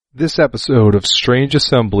This episode of Strange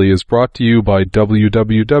Assembly is brought to you by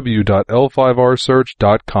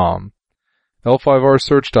www.l5rsearch.com.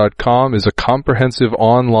 L5rsearch.com is a comprehensive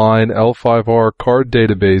online L5R card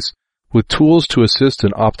database with tools to assist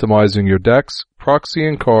in optimizing your decks,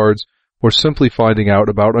 proxying cards, or simply finding out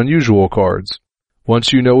about unusual cards.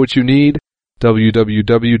 Once you know what you need,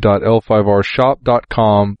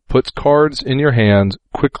 www.l5rshop.com puts cards in your hands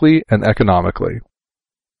quickly and economically.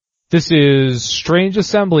 This is Strange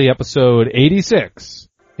Assembly, episode 86,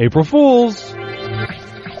 April Fools.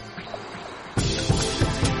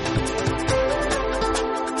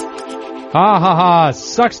 Ha ha ha,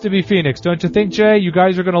 sucks to be Phoenix, don't you think, Jay? You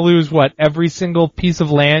guys are going to lose, what, every single piece of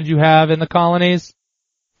land you have in the colonies?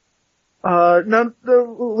 No,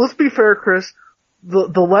 let's be fair, Chris.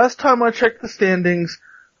 The last time I checked the standings,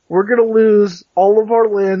 we're going to lose all of our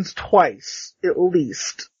lands twice, at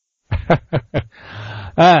least.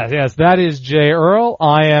 Yes, that is Jay Earl.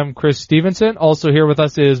 I am Chris Stevenson. Also here with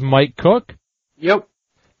us is Mike Cook. Yep.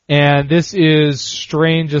 And this is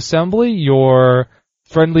Strange Assembly, your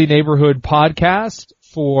friendly neighborhood podcast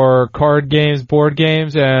for card games, board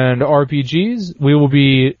games, and RPGs. We will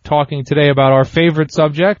be talking today about our favorite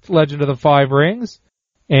subject, Legend of the Five Rings.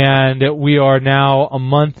 And we are now a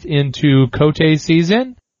month into Kotei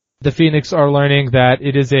season. The Phoenix are learning that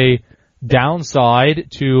it is a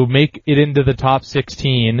downside to make it into the top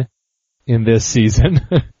 16 in this season.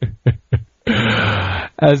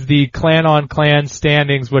 As the clan-on-clan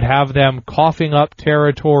standings would have them coughing up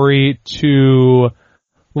territory to,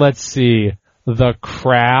 let's see, the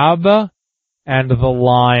crab and the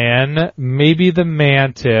lion, maybe the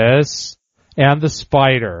mantis, and the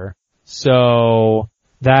spider. So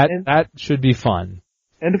that should be fun.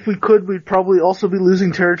 And if we could, we'd probably also be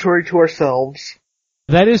losing territory to ourselves.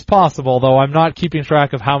 That is possible, though I'm not keeping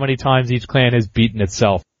track of how many times each clan has beaten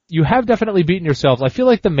itself. You have definitely beaten yourselves. I feel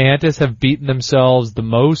like the Mantis have beaten themselves the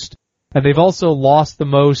most, and they've also lost the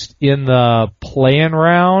most in the play-in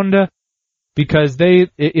round, because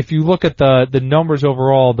if you look at the numbers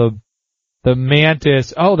overall, the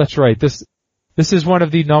Mantis, oh, that's right, this is one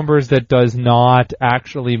of the numbers that does not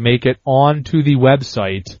actually make it onto the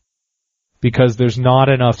website, because there's not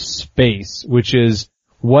enough space, which is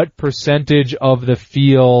what percentage of the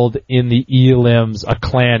field in the elims a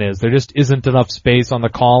clan is. There just isn't enough space on the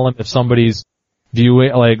column if somebody's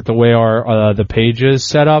viewing, like the way the page is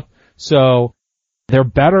set up. So they're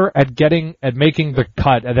better at making the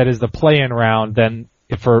cut, and that is the play-in round, than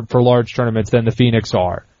for large tournaments than the Phoenix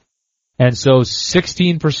are. And so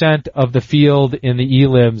 16% of the field in the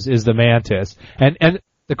elims is the Mantis. And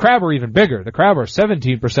the Crab are even bigger. The Crab are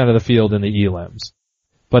 17% of the field in the elims.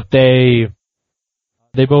 But they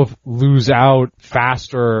both lose out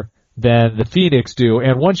faster than the Phoenix do.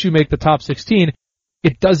 And once you make the top 16,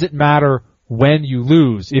 it doesn't matter when you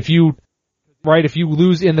lose. If you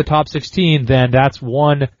lose in the top 16, then that's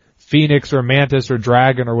one Phoenix or Mantis or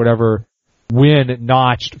Dragon or whatever win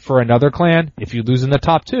notched for another clan. If you lose in the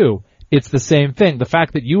top 2, it's the same thing. The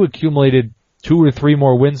fact that you accumulated 2 or 3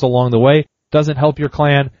 more wins along the way doesn't help your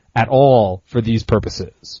clan at all for these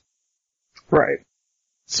purposes. Right.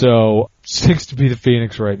 So, stinks to be the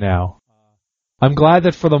Phoenix right now. I'm glad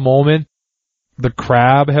that for the moment, the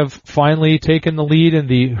Crab have finally taken the lead in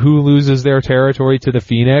the who loses their territory to the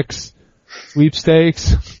Phoenix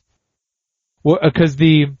sweepstakes. Well, because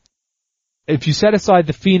if you set aside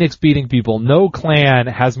the Phoenix beating people, no clan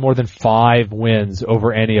has more than 5 wins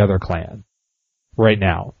over any other clan right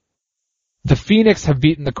now. The Phoenix have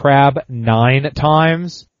beaten the Crab 9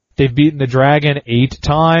 times. They've beaten the Dragon 8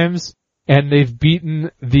 times. And they've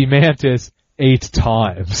beaten the Mantis 8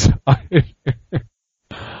 times.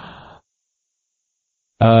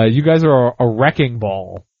 You guys are a wrecking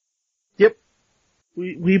ball. Yep.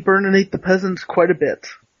 We burninate the peasants quite a bit.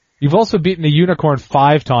 You've also beaten the Unicorn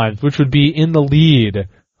 5 times, which would be in the lead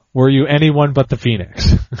were you anyone but the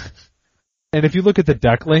Phoenix. And if you look at the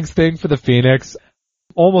deck links thing for the Phoenix,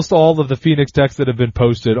 almost all of the Phoenix decks that have been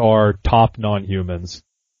posted are top non-humans.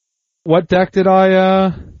 What deck did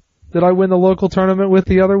I win the local tournament with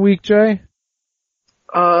the other week, Jay?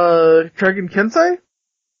 Dragon Kensei?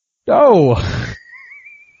 No.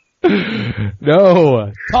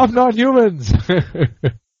 No. Top non-humans.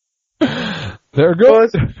 They're good. Well,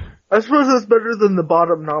 I suppose that's better than the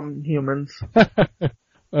bottom non-humans.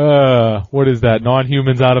 What is that?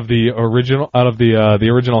 Non-humans out of the original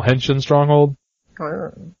Henshin Stronghold?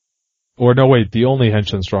 Or no, wait, the only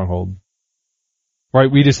Henshin Stronghold. Right,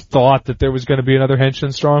 we just thought that there was going to be another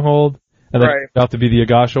Henshin Stronghold, and then it turned out to be the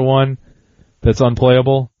Agasha one that's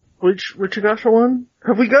unplayable. Which Agasha one?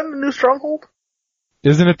 Have we gotten a new Stronghold?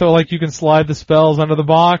 Isn't it though, like you can slide the spells under the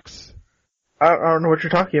box? I don't know what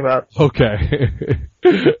you're talking about. Okay.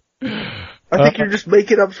 I think you're just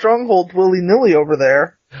making up strongholds willy-nilly over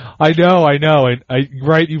there. I know.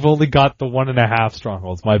 Right, you've only got the 1.5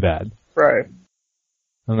 strongholds. My bad. Right.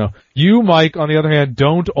 I don't know. You, Mike, on the other hand,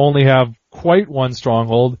 don't only have quite one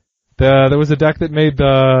stronghold. There was a deck that made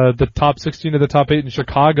the top 16 to the top 8 in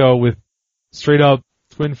Chicago with straight up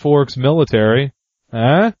Twin Forks military.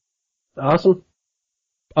 Huh? Awesome.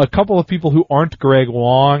 A couple of people who aren't Greg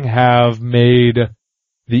Wong have made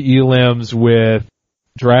the elims with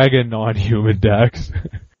dragon non-human decks,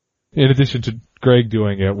 in addition to Greg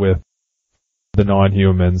doing it with the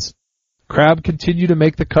non-humans. Crab continue to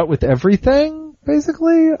make the cut with everything,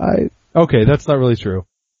 basically? Okay, that's not really true.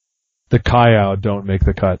 The Kayao don't make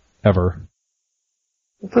the cut, ever.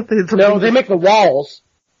 No, they make the walls.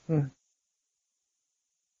 Then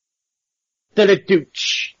it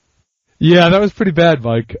dooch. Yeah, that was pretty bad,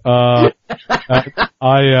 Mike. Yes.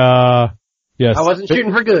 I wasn't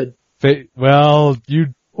shooting for good. Well,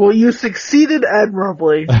 you succeeded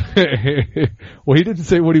admirably. Well, he didn't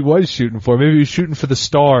say what he was shooting for. Maybe he was shooting for the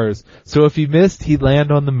stars. So if he missed, he'd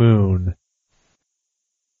land on the moon.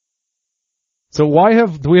 So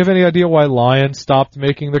do we have any idea why Lion stopped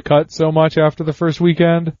making the cut so much after the first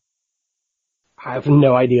weekend? I have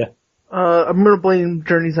no idea. I'm gonna blame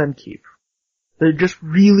Journey's End Keep. They just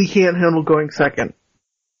really can't handle going second.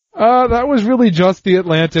 That was really just the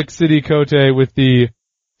Atlantic City Cote with the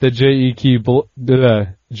JEK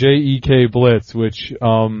Blitz, which,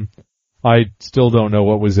 I still don't know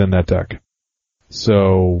what was in that deck.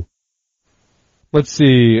 So, let's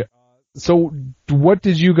see. So, what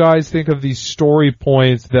did you guys think of the story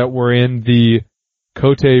points that were in the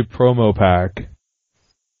Cote promo pack?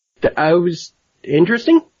 I was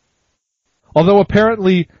interesting. Although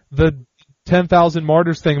apparently the 10,000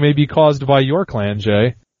 Martyrs thing may be caused by your clan,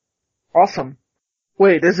 Jay. Awesome.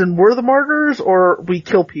 Wait, as in we're the martyrs, or we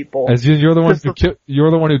kill people? As in you're the one you're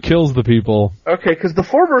the one who kills the people. Okay, because the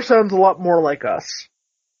former sounds a lot more like us.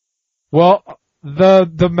 Well,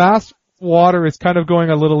 the mass water is kind of going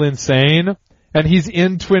a little insane, and he's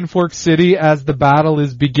in Twin Forks City as the battle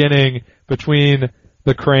is beginning between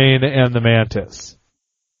the Crane and the Mantis.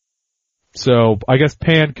 So I guess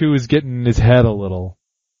Panku is getting in his head a little.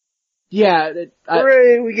 Yeah.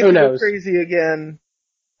 Hooray, we get to go crazy again.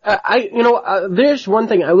 There's one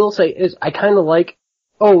thing I will say is I kind of like,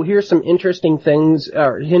 here's some interesting things,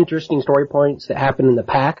 or interesting story points that happen in the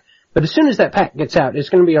pack. But as soon as that pack gets out, it's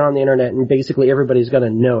going to be on the internet and basically everybody's going to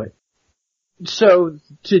know it. So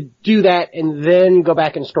to do that and then go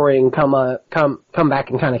back in story and come back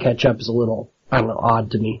and kind of catch up is a little,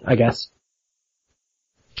 odd to me, I guess.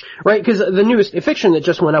 Right, because the newest fiction that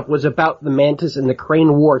just went up was about the Mantis and the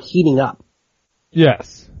Crane War heating up.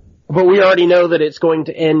 Yes. But we already know that it's going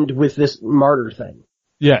to end with this martyr thing.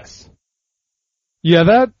 Yes. Yeah,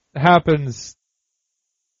 that happens.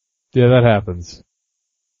 Yeah, that happens.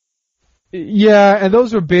 Yeah, and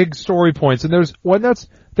those are big story points. And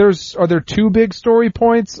are there two big story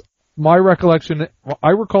points? My recollection,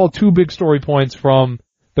 I recall two big story points from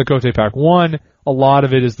the Cote pack. One, a lot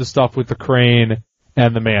of it is the stuff with the Crane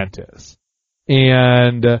and the Mantis.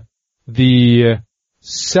 And the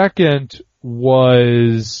second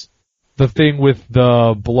was the thing with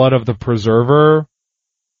the blood of the preserver.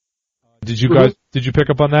 Did you pick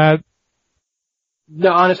up on that?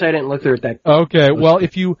 No, honestly, I didn't look through it that. Okay, well,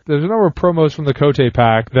 there's a number of promos from the Cote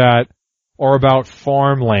pack that are about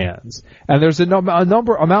farmlands. And there's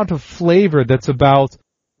amount of flavor that's about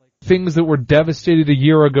things that were devastated a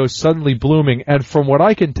year ago suddenly blooming. And from what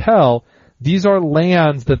I can tell, these are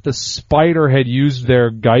lands that the Spider had used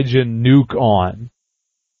their Gaijin nuke on.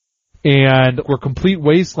 And were complete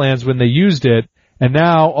wastelands when they used it, and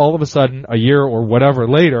now, all of a sudden, a year or whatever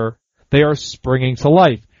later, they are springing to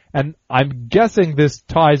life. And I'm guessing this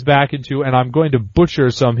ties back into, and I'm going to butcher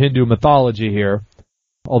some Hindu mythology here,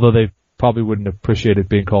 although they probably wouldn't appreciate it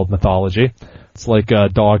being called mythology. It's like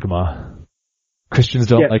dogma. Christians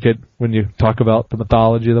don't like it when you talk about the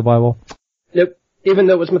mythology of the Bible. Nope. Even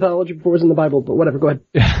though it was mythology before it was in the Bible, but whatever, go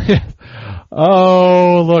ahead.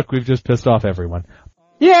 Oh, look, we've just pissed off everyone.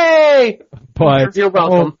 Yay! But, you're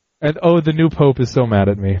welcome. The new Pope is so mad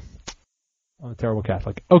at me. I'm a terrible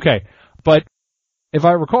Catholic. Okay, but if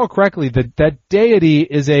I recall correctly, that deity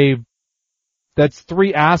is that's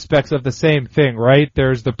three aspects of the same thing, right?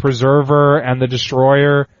 There's the preserver and the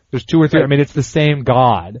destroyer. There's two or three. Right. I mean, it's the same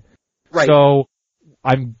god. Right. So,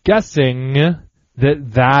 I'm guessing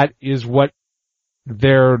that is what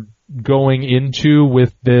they're going into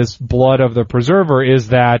with this blood of the preserver, is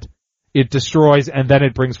that it destroys and then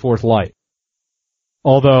it brings forth light.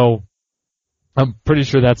 Although, I'm pretty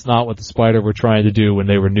sure that's not what the Spider were trying to do when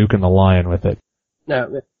they were nuking the Lion with it.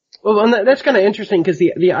 No. Well, and that's kind of interesting because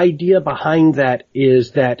the idea behind that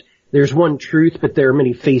is that there's one truth, but there are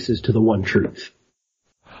many faces to the one truth.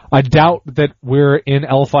 I doubt that we're in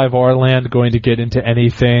L5R land going to get into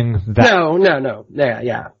anything that... No.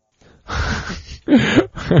 Yeah.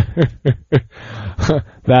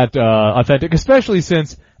 that authentic, especially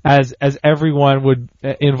since as everyone would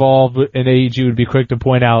involved in AEG would be quick to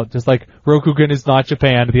point out, just like Rokugan is not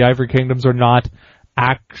Japan, the Ivory Kingdoms are not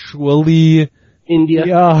actually India.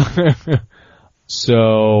 Yeah.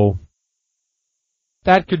 So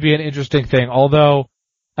that could be an interesting thing. Although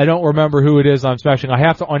I don't remember who it is I'm smashing. I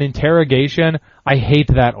have to on Interrogation. I hate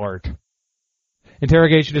that art.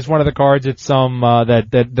 Interrogation is one of the cards. It's some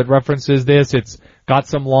that references this. It's got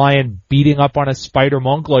some lion beating up on a spider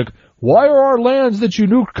monk like, why are our lands that you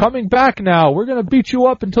nuked coming back now? We're gonna beat you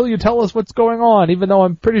up until you tell us what's going on, even though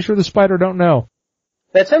I'm pretty sure the spider don't know.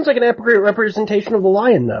 That sounds like an accurate representation of the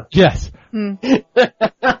lion, though. Yes.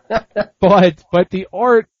 But the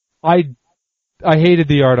art, I hated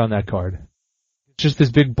the art on that card. It's just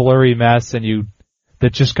this big blurry mess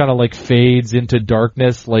that just kind of like fades into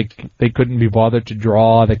darkness, like they couldn't be bothered to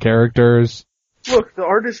draw the characters. Look, the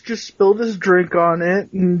artist just spilled his drink on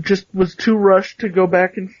it and just was too rushed to go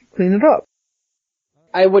back and clean it up.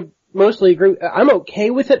 I would mostly agree. I'm okay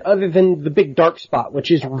with it other than the big dark spot, which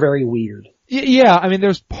is very weird. Yeah, I mean,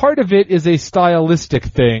 there's part of it is a stylistic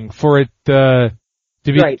thing for it to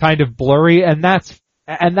be right. Kind of blurry, and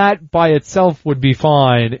that by itself would be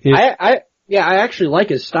fine. I actually like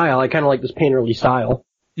his style. I kind of like this painterly style.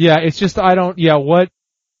 Yeah, it's just no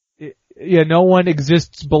one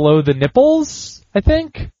exists below the nipples, I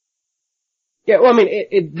think. Yeah, well, I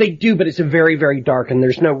mean, they do, but it's a very, very dark, and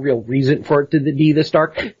there's no real reason for it to be this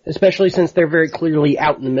dark, especially since they're very clearly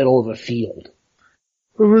out in the middle of a field.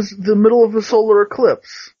 It was the middle of a solar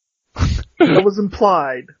eclipse. That was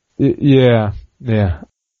implied. Yeah.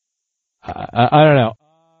 I don't know.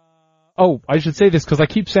 Oh, I should say this because I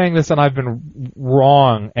keep saying this and I've been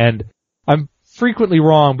wrong, and I'm frequently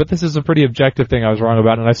wrong, but this is a pretty objective thing I was wrong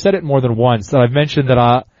about, and I've said it more than once, that I've mentioned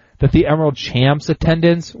that the Emerald Champs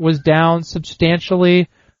attendance was down substantially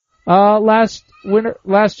last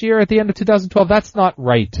year at the end of 2012. That's not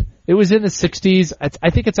right. It was in the 60s.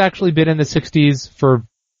 I think it's actually been in the 60s for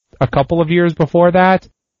a couple of years before that.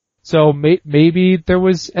 So maybe there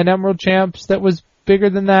was an Emerald Champs that was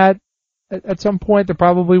bigger than that at some point. There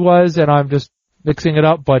probably was, and I'm just mixing it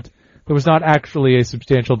up, but there was not actually a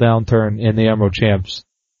substantial downturn in the Emerald Champs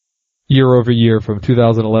year over year from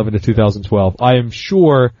 2011 to 2012. I am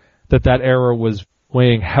sure that era was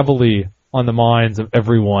weighing heavily on the minds of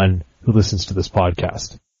everyone who listens to this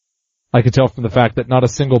podcast. I can tell from the fact that not a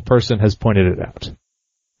single person has pointed it out.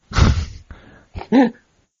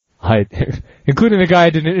 Including the guy I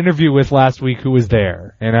did an interview with last week who was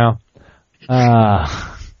there, you know?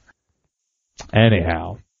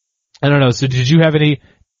 Anyhow. I don't know, so did you have any,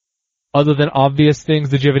 other than obvious things,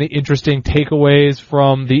 did you have any interesting takeaways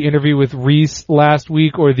from the interview with Reese last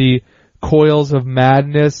week or the Coils of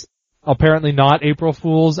Madness, apparently not April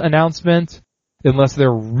Fool's announcement, unless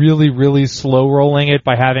they're really, really slow rolling it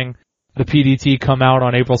by having the PDT come out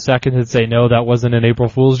on April 2nd and say, no, that wasn't an April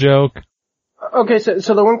Fool's joke? Okay,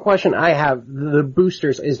 so the one question I have, the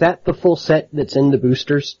boosters, is that the full set that's in the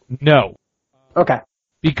boosters? No. Okay.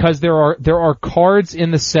 Because there are cards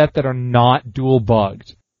in the set that are not dual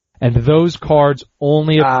bugged. And those cards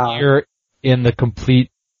only appear in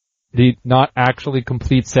the not actually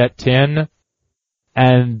complete set 10.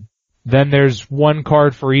 And then there's one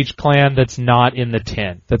card for each clan that's not in the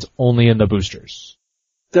 10. That's only in the boosters.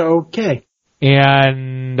 Okay.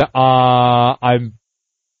 And,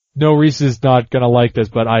 no, Reese is not gonna like this,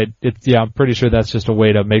 but I'm pretty sure that's just a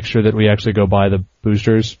way to make sure that we actually go buy the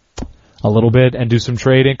boosters a little bit and do some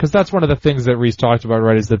trading, because that's one of the things that Reese talked about,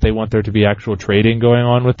 right, is that they want there to be actual trading going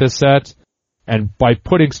on with this set. And by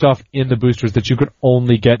putting stuff in the boosters that you could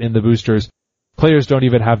only get in the boosters, players don't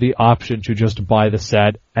even have the option to just buy the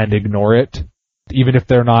set and ignore it. Even if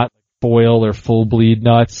they're not foil or full bleed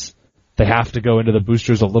nuts, they have to go into the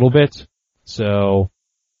boosters a little bit. So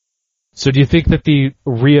do you think that the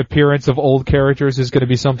reappearance of old characters is going to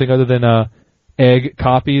be something other than egg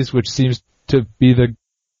copies, which seems to be the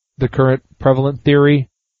current prevalent theory?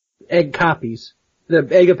 Egg copies. The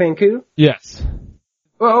Egg of Panku? Yes.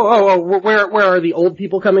 Oh, where are the old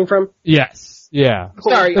people coming from? Yes. Yeah.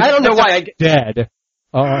 Sorry, I don't know why I dead.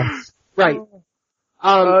 Right.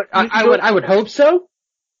 I would hope so.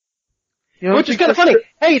 Which is kind of funny.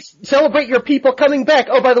 Hey, celebrate your people coming back.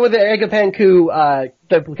 Oh, by the way, the Egg of Panku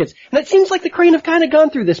duplicates. And it seems like the Crane have kind of gone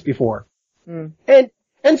through this before. And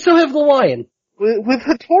so have the Lion. with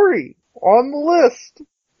Hattori on the list.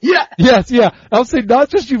 Yeah. Yes, yeah. I'll say not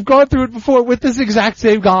just you've gone through it before with this exact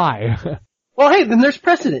same guy. Well, hey, then there's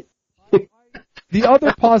precedent. The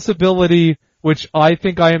other possibility, which I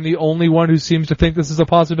think I am the only one who seems to think this is a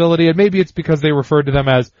possibility, and maybe it's because they referred to them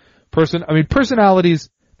as personalities.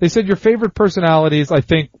 They said your favorite personalities, I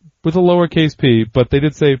think, with a lowercase p, but they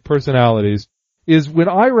did say personalities, is when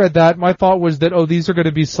I read that, my thought was that, oh, these are going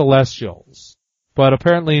to be celestials. But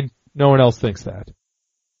apparently no one else thinks that.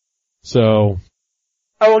 So.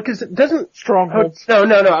 Oh, because it doesn't... Strongholds. No,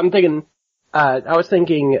 I'm thinking... I was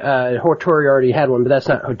thinking, Hattori already had one, but that's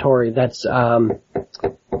not Hattori. That's, gosh.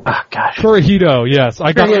 Kurihito, yes.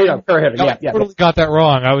 I Kurihito, yeah. Totally got that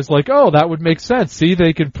wrong. I was like, oh, that would make sense. See,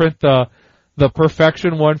 they can print the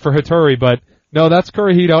perfection one for Hattori, but no, that's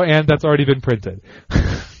Kurihito, and that's already been printed.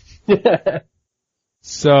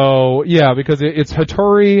 So, yeah, because it's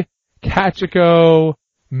Hattori, Kachiko,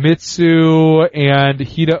 Mitsu, and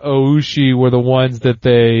Hida Oushi were the ones that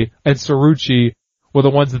and Saruchi were the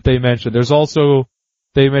ones that they mentioned. There's also,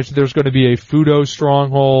 they mentioned there's going to be a Fudo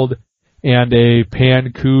stronghold and a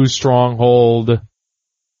Panku stronghold,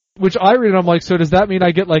 which I read and I'm like, so does that mean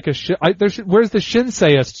I get like where's the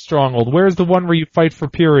Shinseist stronghold? Where's the one where you fight for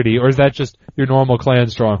purity? Or is that just your normal clan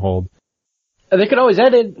stronghold? They could always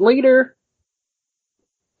add it later.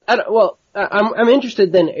 I'm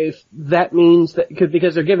interested then if that means that,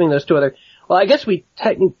 because they're giving those two other, well, I guess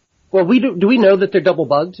do we know that they're double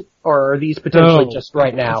bugged, or are these potentially just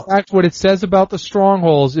right now? In fact, what it says about the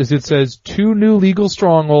strongholds is it says 2 new legal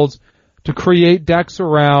strongholds to create decks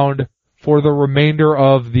around for the remainder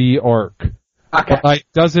of the arc. Okay. But it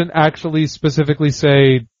doesn't actually specifically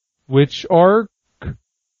say which arc.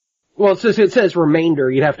 Well, since it says remainder,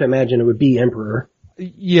 you'd have to imagine it would be Emperor.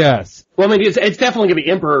 Yes. Well, I mean, it's definitely going to be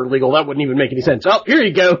Emperor legal. That wouldn't even make any sense. Oh, here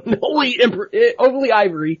you go. Holy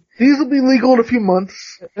Ivory. These will be legal in a few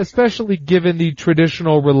months. Especially given the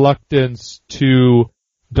traditional reluctance to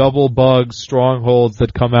double bug strongholds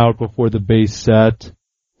that come out before the base set.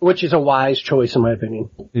 Which is a wise choice, in my opinion.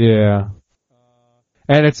 Yeah.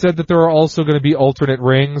 And it said that there are also going to be alternate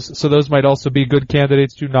rings, so those might also be good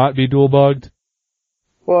candidates to not be dual bugged.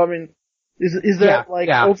 Well, I mean, is that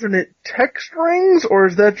alternate text rings, or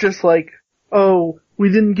is that just like, oh, we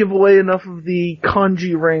didn't give away enough of the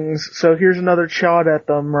kanji rings, so here's another shot at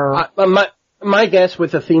them, or... My guess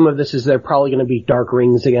with the theme of this is they're probably going to be dark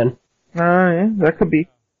rings again. Yeah, that could be.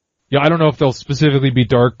 Yeah, I don't know if they'll specifically be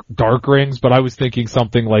dark rings, but I was thinking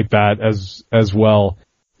something like that as well.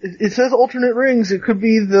 It says alternate rings. It could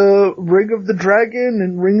be the Ring of the Dragon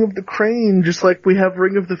and Ring of the Crane, just like we have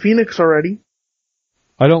Ring of the Phoenix already.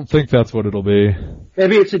 I don't think that's what it'll be.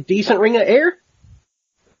 Maybe it's a decent Ring of Air?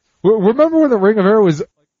 Remember when the Ring of Air was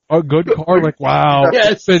a good card? Like, wow,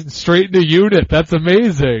 it's been straight into unit. That's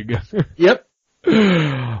amazing. Yep.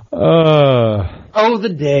 Oh,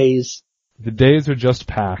 the days. The days are just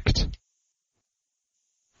packed.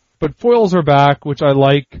 But foils are back, which I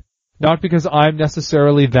like, not because I'm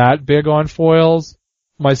necessarily that big on foils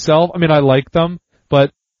myself. I mean, I like them,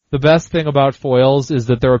 but the best thing about foils is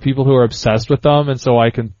that there are people who are obsessed with them, and so I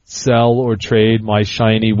can sell or trade my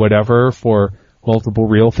shiny whatever for multiple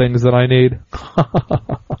real things that I need.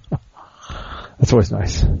 That's always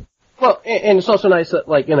nice. Well, and it's also nice that,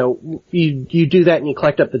 like, you do that and you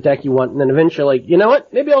collect up the deck you want, and then eventually, like, you know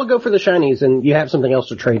what? Maybe I'll go for the shinies, and you have something else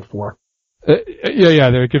to trade for.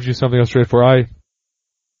 There gives you something else to trade for.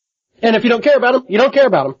 And if you don't care about them, you don't care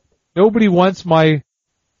about them. Nobody wants my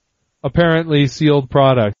apparently sealed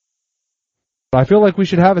product. I feel like we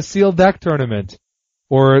should have a sealed deck tournament,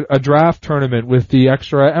 or a draft tournament with the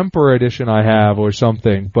extra Emperor edition I have, or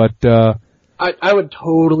something, but, I would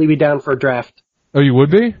totally be down for a draft. Oh, you would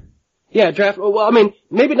be? Yeah, draft. Well, I mean,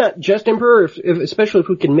 maybe not just Emperor, especially if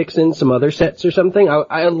we can mix in some other sets or something.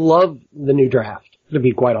 I love the new draft, to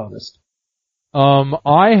be quite honest. I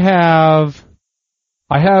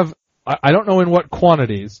don't know in what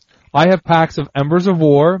quantities. I have packs of Embers of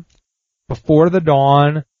War, Before the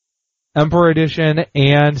Dawn, Emperor Edition,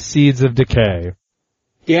 and Seeds of Decay.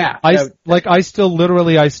 Yeah. I still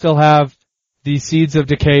have the Seeds of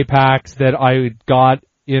Decay packs that I got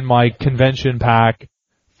in my convention pack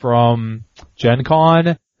from Gen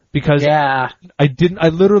Con, because I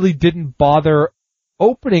literally didn't bother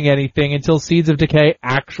opening anything until Seeds of Decay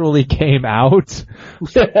actually came out.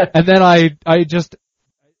 And then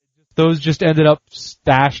those just ended up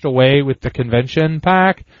stashed away with the convention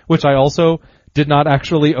pack, which I also did not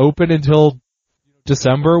actually open until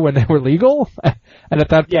December when they were legal. And at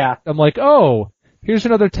that point, I'm like, oh, here's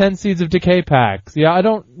another 10 Seeds of Decay packs. Yeah, I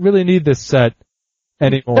don't really need this set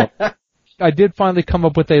anymore. I did finally come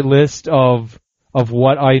up with a list of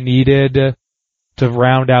what I needed to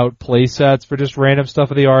round out play sets for just random stuff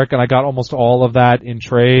of the Ark, and I got almost all of that in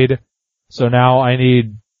trade. So now I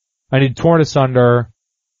need Torn Asunder,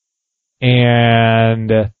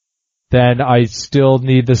 and then I still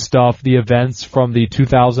need the events from the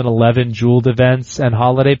 2011 Jeweled events and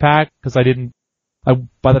holiday pack, because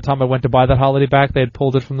by the time I went to buy that holiday pack, they had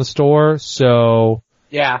pulled it from the store. So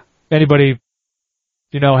yeah, anybody,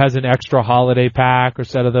 has an extra holiday pack or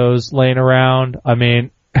set of those laying around, I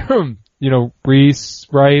mean, Reese,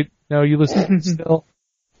 right? No, you listen still?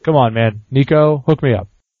 Come on, man. Nico, hook me up.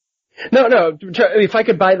 No, if I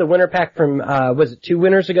could buy the winter pack from, was it 2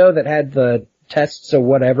 winters ago that had the tests or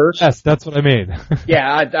whatever? Yes, that's what I mean.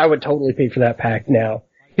 Yeah, I would totally pay for that pack now.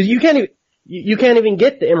 Cause you can't even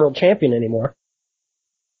get the Emerald Champion anymore.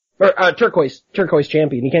 Or, Turquoise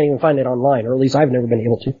Champion. You can't even find it online, or at least I've never been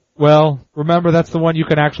able to. Well, remember that's the one you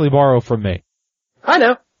can actually borrow from me. I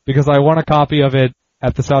know. Because I won a copy of it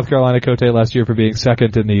at the South Carolina Cote last year for being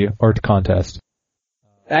second in the art contest.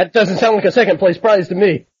 That doesn't sound like a second place prize to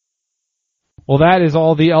me. Well, that is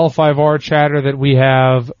all the L5R chatter that we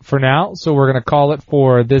have for now, so we're going to call it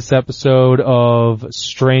for this episode of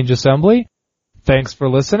Strange Assembly. Thanks for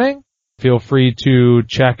listening. Feel free to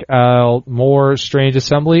check out more Strange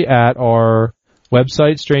Assembly at our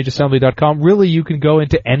website, strangeassembly.com. Really, you can go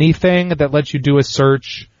into anything that lets you do a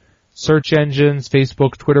search engines,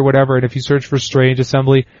 Facebook, Twitter, whatever, and if you search for Strange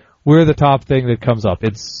Assembly, we're the top thing that comes up.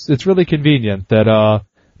 It's really convenient that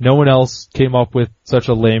no one else came up with such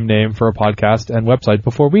a lame name for a podcast and website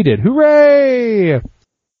before we did. Hooray!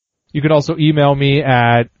 You can also email me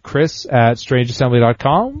at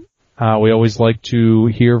chris@strangeassembly.com. We always like to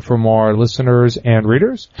hear from our listeners and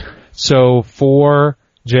readers. So for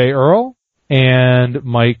Jay Earl and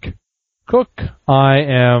Mike Cook, I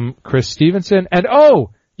am Chris Stevenson. And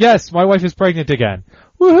yes, my wife is pregnant again.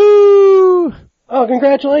 Woohoo! Oh,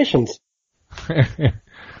 congratulations.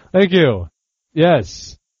 Thank you.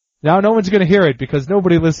 Yes. Now no one's going to hear it because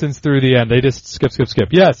nobody listens through the end. They just skip.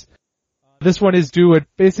 Yes. This one is due at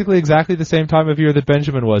basically exactly the same time of year that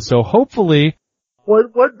Benjamin was. So hopefully...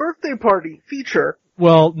 What birthday party feature?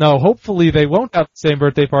 Well, no, hopefully they won't have the same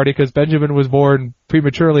birthday party because Benjamin was born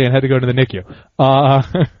prematurely and had to go to the NICU.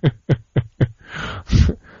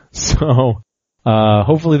 So,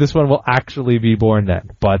 hopefully this one will actually be born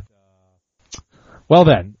then. But, well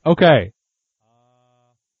then, okay.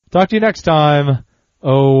 Talk to you next time.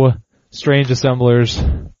 Oh, strange assemblers.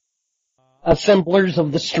 Assemblers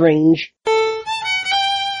of the strange.